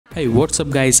Hey, what's up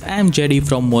guys, I am Jedi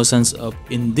from Motions Up.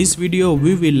 In this video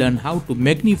we will learn how to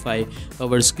magnify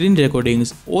our screen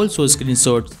recordings, also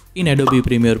screenshots in Adobe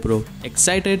Premiere Pro.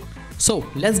 Excited? So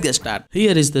let's get started.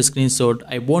 Here is the screenshot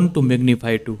I want to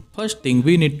magnify to. First thing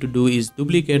we need to do is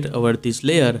duplicate this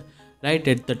layer right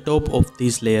at the top of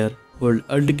this layer. Hold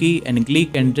Alt key and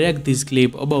click and drag this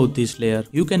clip above this layer.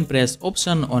 You can press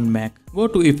Option on Mac. Go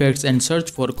to Effects and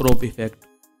search for Crop Effect.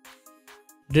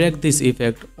 Drag this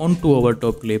effect onto our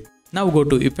top clip. Now go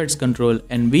to Effects Control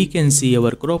and we can see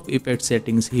our crop effect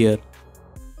settings here.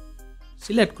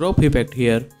 Select crop effect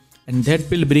here and that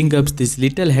will bring up these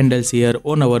little handles here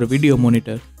on our video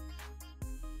monitor.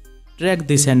 Drag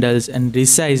these handles and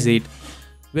resize it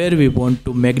where we want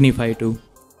to magnify to.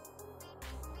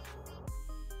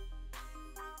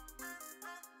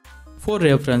 For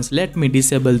reference, let me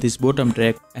disable this bottom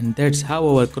track, and that's how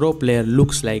our crop layer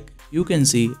looks like. You can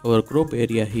see our crop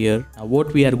area here. Now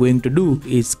what we are going to do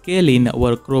is scale in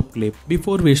our crop clip.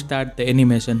 Before we start the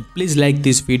animation, please like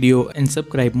this video and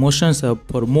subscribe Motions Up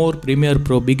for more Premiere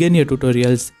Pro beginner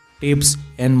tutorials, tips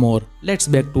and more. Let's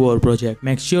back to our project.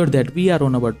 Make sure that we are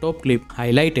on our top clip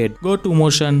highlighted. Go to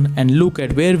motion and look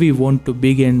at where we want to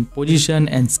begin position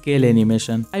and scale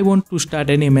animation. I want to start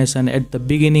animation at the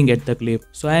beginning at the clip.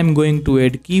 So I am going to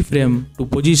add keyframe to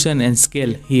position and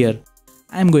scale here.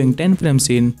 I am going 10 frames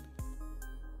in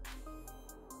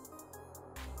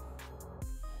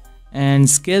and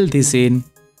scale this in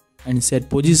and set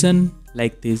position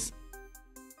like this.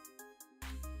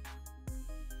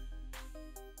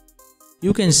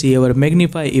 You can see our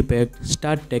magnify effect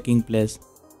start taking place.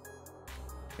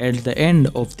 At the end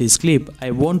of this clip, I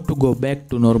want to go back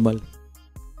to normal.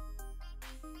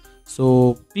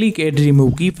 So click Add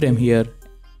Remove Keyframe here.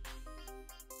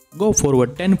 Go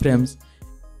forward 10 frames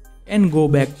and go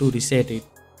back to reset it.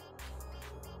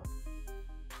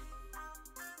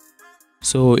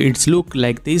 So it's look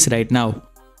like this right now.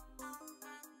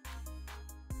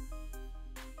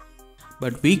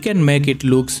 But we can make it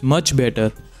looks much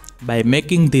better by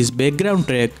making this background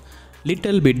track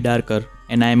little bit darker,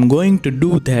 and I am going to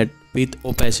do that with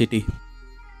opacity.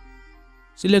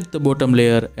 Select the bottom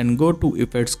layer and go to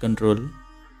Effects Control.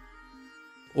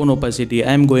 On opacity,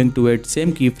 I am going to add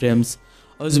same keyframes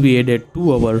as we added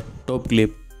to our top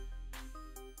clip.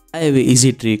 I have an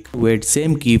easy trick to add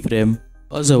same keyframe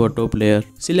as our top layer.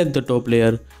 Select the top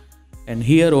layer and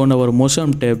here on our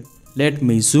motion tab, let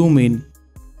me zoom in.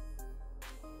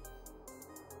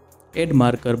 Add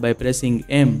marker by pressing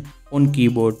M on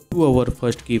keyboard to our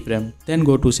first keyframe. Then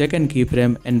go to second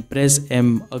keyframe and press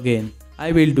M again.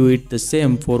 I will do it the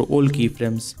same for all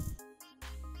keyframes.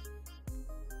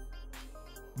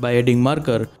 By adding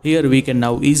marker, here we can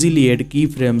now easily add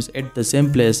keyframes at the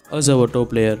same place as our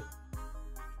top layer.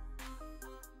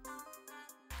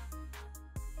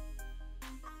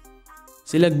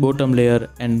 Select bottom layer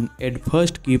and add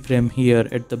first keyframe here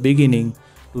at the beginning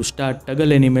to start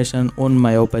toggle animation on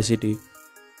my opacity.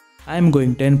 I am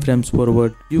going 10 frames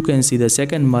forward. You can see the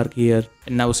second mark here,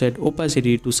 and now set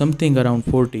opacity to something around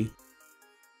 40.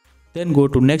 Then go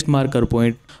to next marker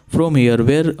point. From here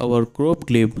where our crop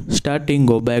clip starting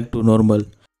go back to normal.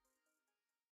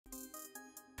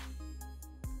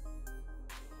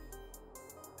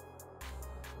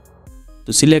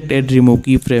 To select Add Remove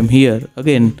Keyframe here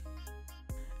again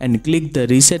and click the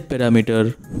reset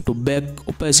parameter to back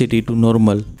opacity to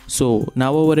normal. So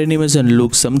now our animation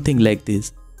looks something like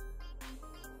this.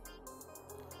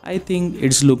 I think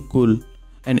it's look cool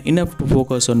and enough to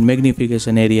focus on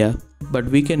magnification area, but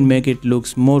we can make it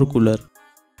looks more cooler.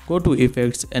 Go to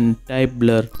Effects and type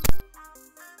Blur.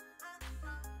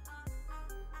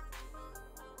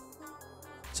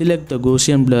 Select the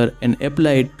Gaussian blur and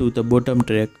apply it to the bottom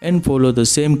track and follow the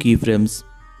same keyframes.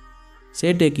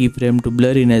 Set a keyframe to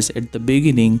blurriness at the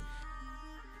beginning,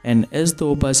 and as the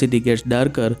opacity gets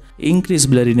darker, increase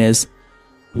blurriness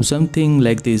to something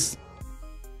like this.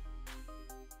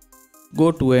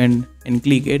 Go to end and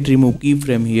click Add Remove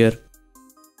Keyframe here.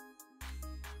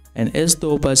 And as the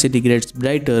opacity gets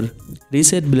brighter,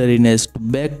 reset blurriness to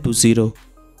back to 0.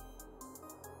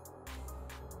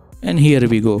 And here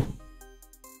we go.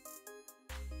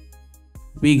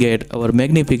 We get our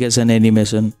magnification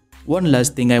animation. One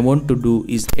last thing I want to do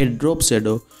is add drop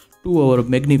shadow to our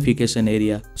magnification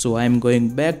area. So I am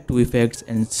going back to Effects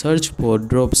and search for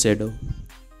drop shadow.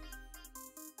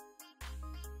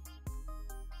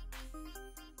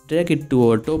 Drag it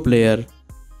to our top layer,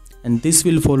 and this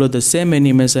will follow the same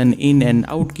animation in and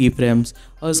out keyframes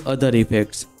as other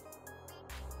effects.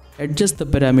 Adjust the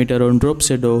parameter on drop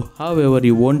shadow however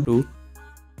you want to.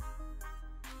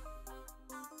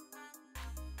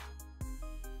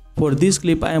 For this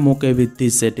clip I am okay with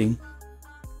this setting.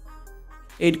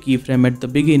 add keyframe at the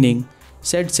beginning,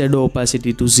 set shadow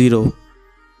opacity to 0.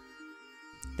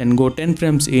 Then go 10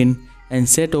 frames in and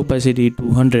set opacity to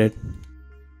 100.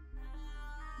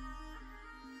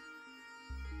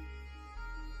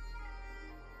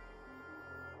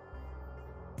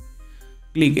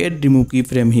 Click Add Remove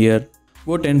Keyframe here.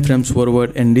 Go 10 frames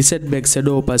forward and reset back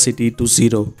shadow opacity to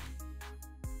 0.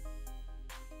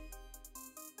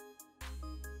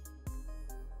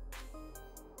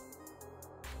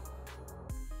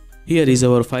 Here is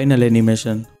our final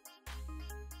animation.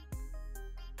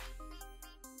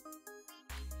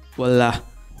 Voila!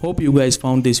 Hope you guys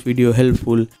found this video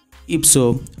helpful. If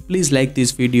so, please like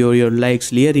this video, your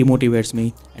likes really motivates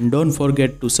me, and don't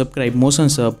forget to subscribe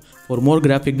Motions Up for more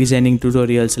graphic designing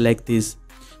tutorials like this.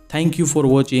 Thank you for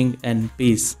watching and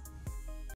peace.